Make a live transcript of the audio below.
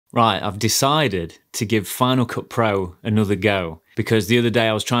Right, I've decided to give Final Cut Pro another go because the other day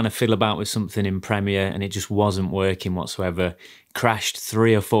I was trying to fiddle about with something in Premiere and it just wasn't working whatsoever. Crashed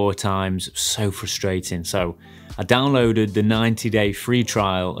 3 or 4 times, so frustrating. So I downloaded the 90-day free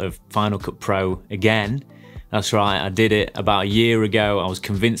trial of Final Cut Pro again. That's right, I did it about a year ago. I was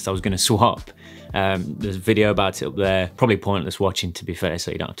convinced I was going to swap. There's a video about it up there. Probably pointless watching, to be fair,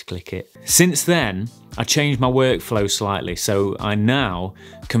 so you don't have to click it. Since then, I changed my workflow slightly. So I now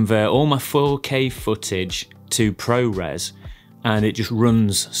convert all my 4K footage to ProRes, and it just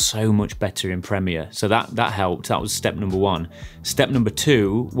runs so much better in Premiere. So that helped. That was step number 1. Step number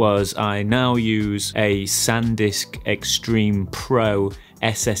 2 was I now use a SanDisk Extreme Pro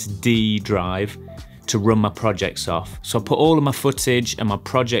SSD drive to run my projects off. So I put all of my footage and my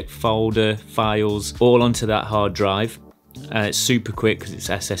project folder files all onto that hard drive. It's super quick because it's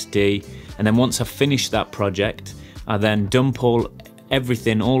SSD. And then once I've finished that project, I then dump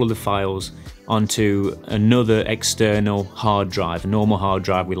everything, all of the files, onto another external hard drive, a normal hard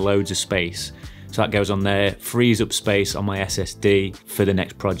drive with loads of space. So that goes on there, frees up space on my SSD for the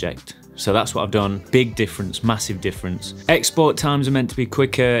next project. So that's what I've done. Big difference, massive difference. Export times are meant to be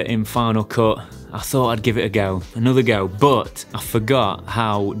quicker in Final Cut. I thought I'd give it a go, another go, but I forgot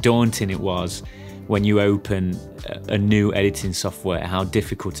how daunting it was when you open a new editing software, how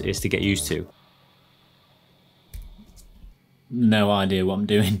difficult it is to get used to. No idea what I'm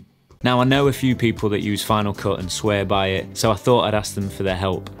doing. Now I know a few people that use Final Cut and swear by it, so I thought I'd ask them for their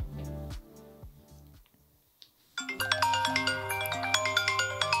help.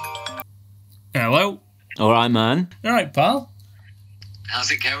 Hello. All right, man. All right, pal.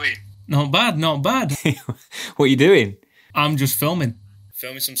 How's it going? Not bad, not bad. What are you doing? I'm just filming.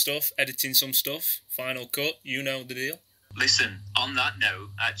 Filming some stuff, editing some stuff, Final Cut, you know the deal. Listen, on that note,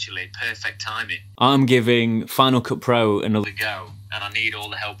 actually, perfect timing. I'm giving Final Cut Pro another Go, and I need all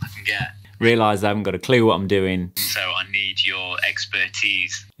the help I can get. Realise I haven't got a clue what I'm doing. So I need your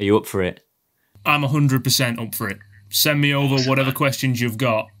expertise. Are you up for it? I'm 100% up for it. Send me over whatever questions you've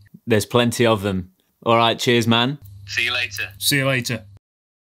got. There's plenty of them. All right, cheers, man. See you later. See you later.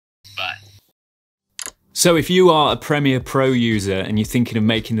 Bye. So if you are a Premiere Pro user and you're thinking of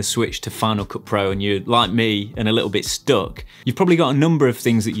making the switch to Final Cut Pro and you're like me and a little bit stuck, you've probably got a number of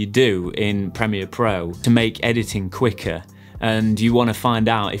things that you do in Premiere Pro to make editing quicker, and you want to find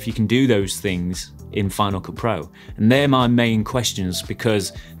out if you can do those things in Final Cut Pro. And they're my main questions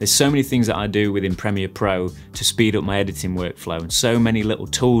because there's so many things that I do within Premiere Pro to speed up my editing workflow, and so many little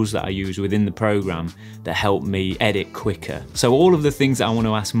tools that I use within the program that help me edit quicker. So all of the things that I want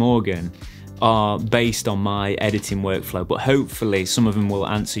to ask Morgan are based on my editing workflow, but hopefully some of them will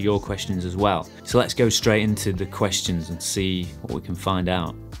answer your questions as well. So let's go straight into the questions and see what we can find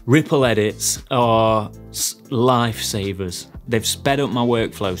out. Ripple edits are lifesavers. They've sped up my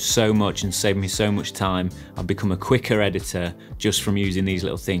workflow so much and saved me so much time. I've become a quicker editor just from using these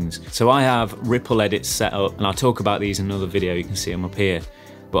little things. So I have ripple edits set up, and I'll talk about these in another video, you can see them up here.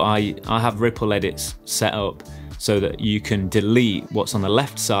 But I have ripple edits set up so that you can delete what's on the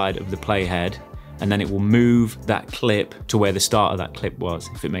left side of the playhead, and then it will move that clip to where the start of that clip was,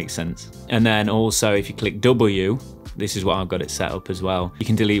 if it makes sense. And then also if you click W, this is what I've got it set up as well, you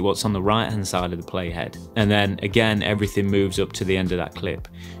can delete what's on the right hand side of the playhead. And then again, everything moves up to the end of that clip.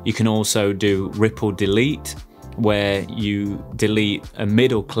 You can also do ripple delete, where you delete a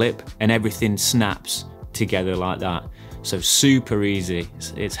middle clip and everything snaps together like that. So super easy,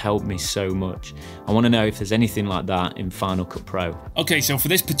 it's helped me so much. I want to know if there's anything like that in Final Cut Pro. Okay, so for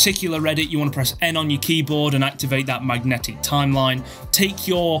this particular edit, you want to press N on your keyboard and activate that magnetic timeline. Take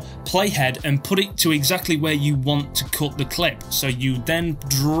your playhead and put it to exactly where you want to cut the clip. So you then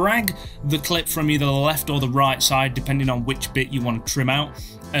drag the clip from either the left or the right side, depending on which bit you want to trim out,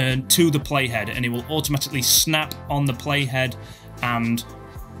 to the playhead, and it will automatically snap on the playhead and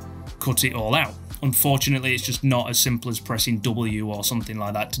cut it all out. Unfortunately, it's just not as simple as pressing W or something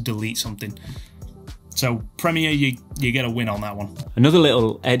like that to delete something. So Premiere, you get a win on that one. Another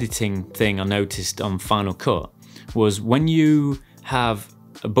little editing thing I noticed on Final Cut was when you have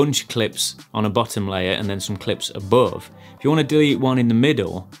a bunch of clips on a bottom layer and then some clips above, if you want to delete one in the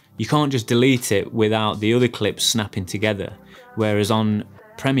middle, you can't just delete it without the other clips snapping together. Whereas on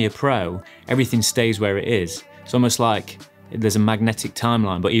Premiere Pro, everything stays where it is. It's almost like there's a magnetic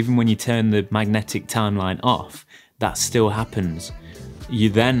timeline, but even when you turn the magnetic timeline off, that still happens. You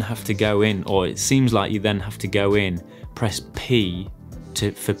then have to go in, or it seems like you then have to go in, press P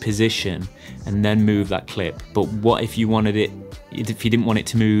for position, and then move that clip. But what if you wanted it, if you didn't want it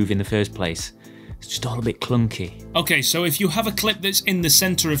to move in the first place? It's just all a bit clunky. Okay, so if you have a clip that's in the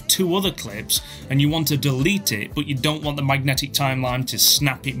center of two other clips and you want to delete it, but you don't want the magnetic timeline to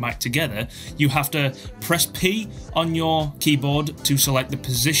snap it back together, you have to press P on your keyboard to select the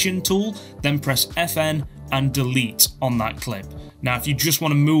position tool, then press FN and delete on that clip. Now, if you just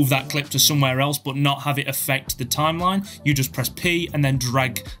want to move that clip to somewhere else but not have it affect the timeline, you just press P and then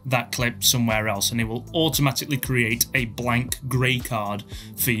drag that clip somewhere else, and it will automatically create a blank grey card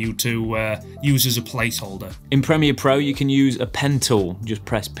for you to use as a placeholder. In Premiere Pro, you can use a pen tool. Just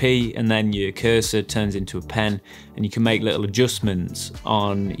press P and then your cursor turns into a pen, and you can make little adjustments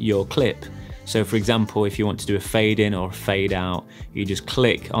on your clip. So for example, if you want to do a fade in or a fade out, you just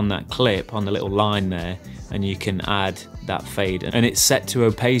click on that clip on the little line there and you can add that fade. And it's set to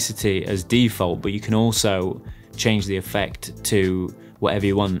opacity as default, but you can also change the effect to whatever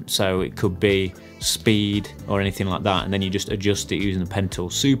you want. So it could be speed or anything like that, and then you just adjust it using the pen tool.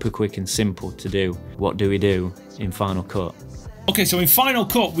 Super quick and simple to do. What do we do in Final Cut? Okay, so in Final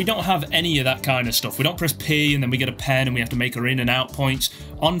Cut, we don't have any of that kind of stuff. We don't press P and then we get a pen and we have to make our in and out points.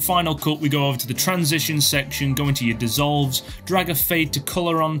 On Final Cut, we go over to the transition section, go into your dissolves, drag a fade to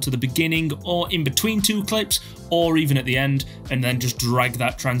color on to the beginning or in between two clips, or even at the end, and then just drag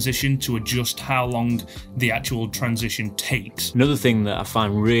that transition to adjust how long the actual transition takes. Another thing that I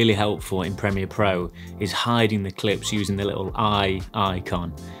find really helpful in Premiere Pro is hiding the clips using the little eye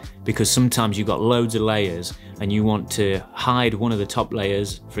icon. Because sometimes you've got loads of layers and you want to hide one of the top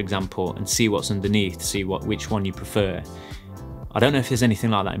layers, for example, and see what's underneath, to see which one you prefer. I don't know if there's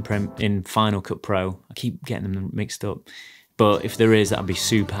anything like that in Final Cut Pro. I keep getting them mixed up. But if there is, that'd be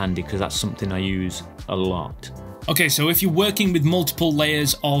super handy because that's something I use a lot. Okay, so if you're working with multiple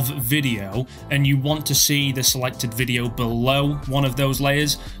layers of video and you want to see the selected video below one of those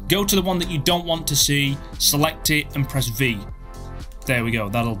layers, go to the one that you don't want to see, select it and press V. There we go,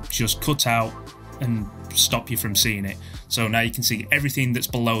 that'll just cut out and stop you from seeing it. So now you can see everything that's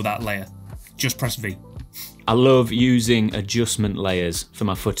below that layer. Just press V. I love using adjustment layers for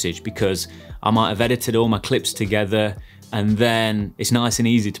my footage because I might have edited all my clips together, and then it's nice and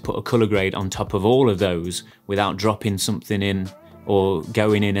easy to put a color grade on top of all of those without dropping something in or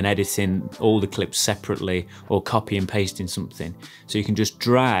going in and editing all the clips separately or copy and pasting something. So you can just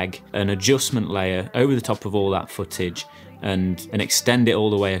drag an adjustment layer over the top of all that footage and extend it all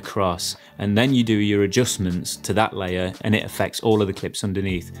the way across, and then you do your adjustments to that layer and it affects all of the clips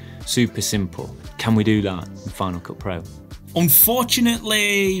underneath. Super simple. Can we do that in Final Cut Pro?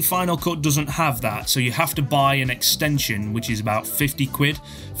 Unfortunately, Final Cut doesn't have that, so you have to buy an extension which is about 50 quid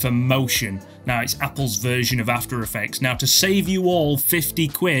for Motion. Now, it's Apple's version of After Effects. Now, to save you all 50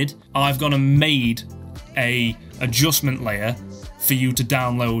 quid, I've gone and made a adjustment layer for you to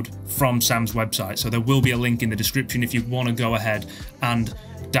download from Sam's website. So there will be a link in the description if you want to go ahead and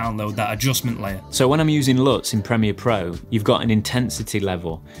download that adjustment layer. So when I'm using LUTs in Premiere Pro, you've got an intensity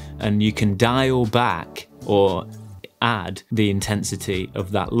level and you can dial back or add the intensity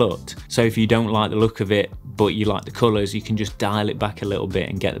of that LUT. So if you don't like the look of it, but you like the colors, you can just dial it back a little bit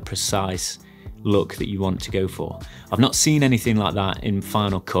and get the precise look that you want to go for. I've not seen anything like that in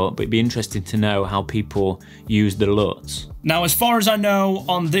Final Cut, but it'd be interesting to know how people use the LUTs. Now, as far as I know,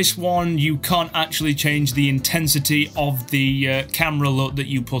 on this one, you can't actually change the intensity of the camera LUT that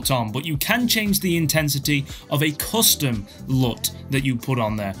you put on, but you can change the intensity of a custom LUT that you put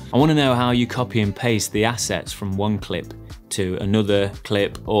on there. I want to know how you copy and paste the assets from one clip to another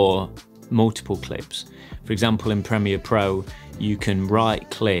clip or multiple clips. For example, in Premiere Pro, you can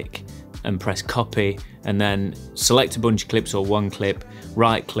right-click and press copy and then select a bunch of clips or one clip,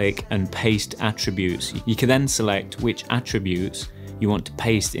 right click and paste attributes. You can then select which attributes you want to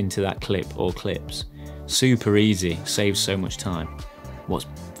paste into that clip or clips. Super easy, saves so much time. What's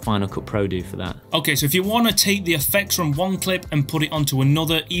Final Cut Pro do for that? Okay, so if you want to take the effects from one clip and put it onto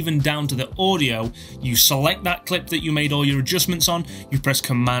another, even down to the audio, you select that clip that you made all your adjustments on, you press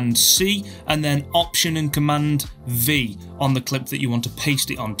Command C and then Option and Command V on the clip that you want to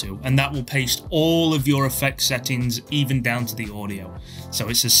paste it onto, and that will paste all of your effect settings even down to the audio. So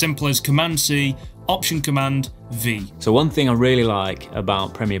it's as simple as Command C, Option Command V. So one thing I really like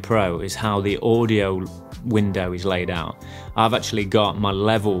about Premiere Pro is how the audio window is laid out. I've actually got my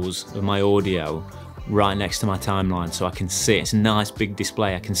levels of my audio right next to my timeline, so I can see it's a nice big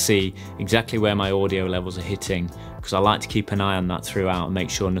display. I can see exactly where my audio levels are hitting because I like to keep an eye on that throughout and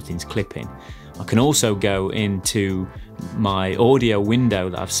make sure nothing's clipping. I can also go into my audio window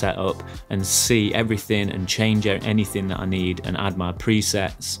that I've set up and see everything and change out anything that I need and add my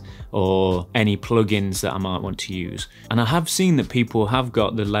presets or any plugins that I might want to use. And I have seen that people have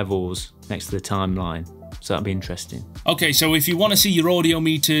got the levels next to the timeline So that'd be interesting. Okay, so if you want to see your audio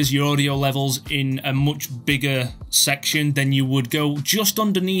meters, your audio levels in a much bigger section, then you would go just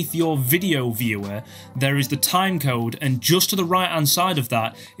underneath your video viewer. There is the time code, and just to the right hand side of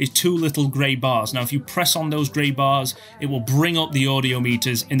that is 2 little grey bars. Now if you press on those grey bars, it will bring up the audio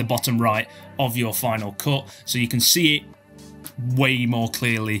meters in the bottom right of your Final Cut, so you can see it way more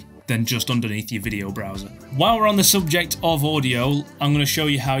clearly than just underneath your video browser. While we're on the subject of audio, I'm going to show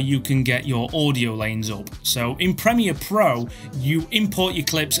you how you can get your audio lanes up. So in Premiere Pro, you import your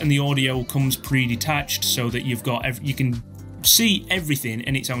clips and the audio comes pre-detached so that you can see everything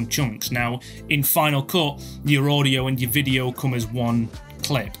in its own chunks. Now in Final Cut, your audio and your video come as one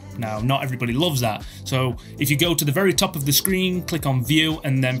clip. Now, not everybody loves that, so if you go to the very top of the screen, click on View,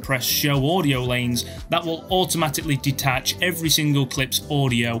 and then press Show Audio Lanes, that will automatically detach every single clip's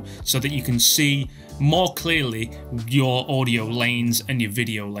audio so that you can see more clearly your audio lanes and your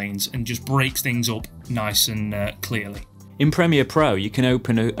video lanes, and just breaks things up nice and clearly. In Premiere Pro, you can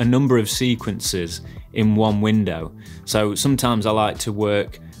open a number of sequences in one window. So sometimes I like to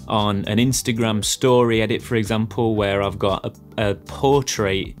work on an Instagram story edit, for example, where I've got a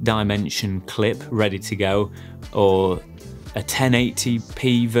portrait dimension clip ready to go, or a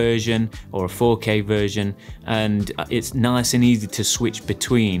 1080p version or a 4K version, and it's nice and easy to switch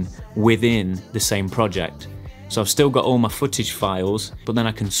between within the same project. So I've still got all my footage files, but then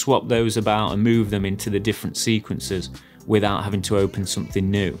I can swap those about and move them into the different sequences without having to open something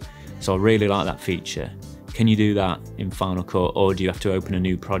new. So I really like that feature. Can you do that in Final Cut, or do you have to open a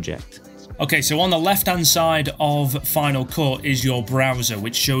new project? Okay, so on the left hand side of Final Cut is your browser,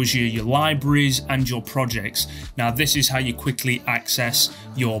 which shows you your libraries and your projects. Now this is how you quickly access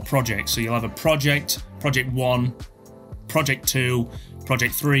your projects. So you'll have a project, project 1, project 2,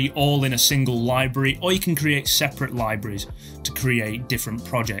 project 3, all in a single library, or you can create separate libraries to create different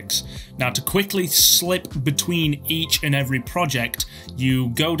projects. Now to quickly slip between each and every project, you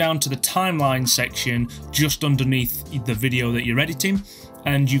go down to the timeline section just underneath the video that you're editing,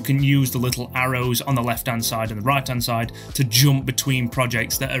 and you can use the little arrows on the left hand side and the right hand side to jump between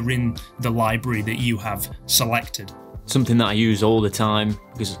projects that are in the library that you have selected. Something that I use all the time,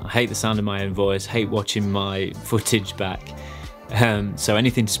 because I hate the sound of my own voice, hate watching my footage back. So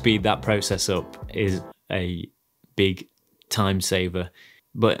anything to speed that process up is a big time saver.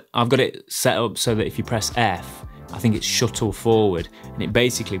 But I've got it set up so that if you press F, I think it's shuttle forward, and it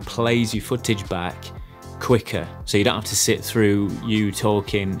basically plays your footage back quicker. So you don't have to sit through you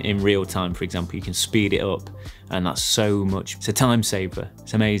talking in real time, for example. You can speed it up, and that's so much. It's a time saver.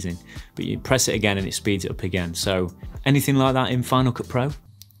 It's amazing. But you press it again and it speeds it up again. So anything like that in Final Cut Pro?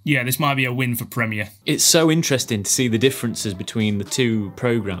 Yeah, this might be a win for Premiere. It's so interesting to see the differences between the two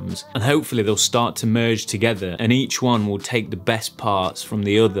programs, and hopefully they'll start to merge together, and each one will take the best parts from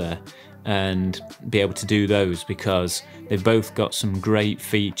the other and be able to do those, because they've both got some great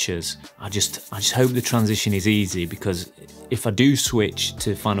features. I just hope the transition is easy, because if I do switch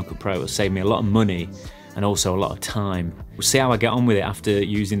to Final Cut Pro, it'll save me a lot of money and also a lot of time. We'll see how I get on with it after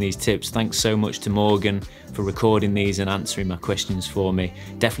using these tips. Thanks so much to Morgan for recording these and answering my questions for me.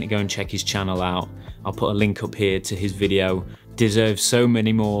 Definitely go and check his channel out. I'll put a link up here to his video. Deserves so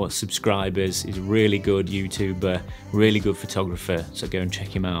many more subscribers. He's a really good YouTuber, really good photographer, so go and check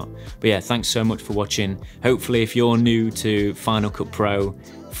him out. But yeah, thanks so much for watching. Hopefully if you're new to Final Cut Pro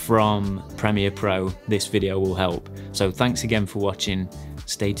from Premiere Pro, this video will help. So thanks again for watching.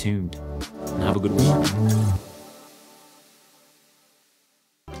 Stay tuned and have a good week.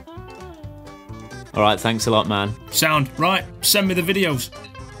 Alright, thanks a lot, man. Sound. Right, send me the videos.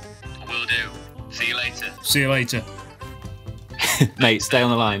 Will do. See you later. See you later. Mate, stay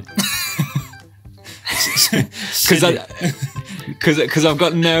on the line. Because I've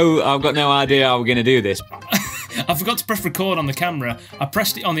got no idea how we're going to do this. I forgot to press record on the camera. I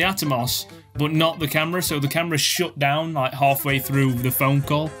pressed it on the Atomos, but not the camera, so the camera shut down like halfway through the phone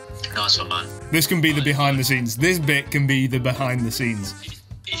call. Nice one, man. This can be the behind the scenes. This bit can be the behind the scenes.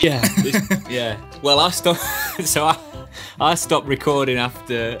 Yeah, yeah. Well, I stopped. So I stopped recording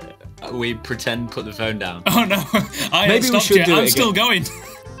after we put the phone down. Oh no, I haven't stopped yet. I'm still going.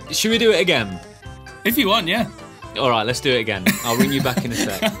 Should we do it again? If you want, yeah. All right, let's do it again. I'll ring you back in a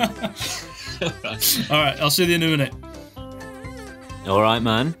sec. All right, I'll see you in a minute. All right,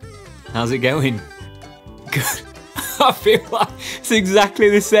 man. How's it going? Good. I feel like it's exactly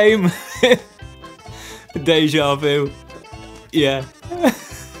the same. Deja vu. Yeah.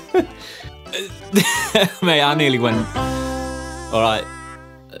 Mate, I nearly went. All right.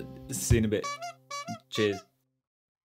 See you in a bit. Cheers.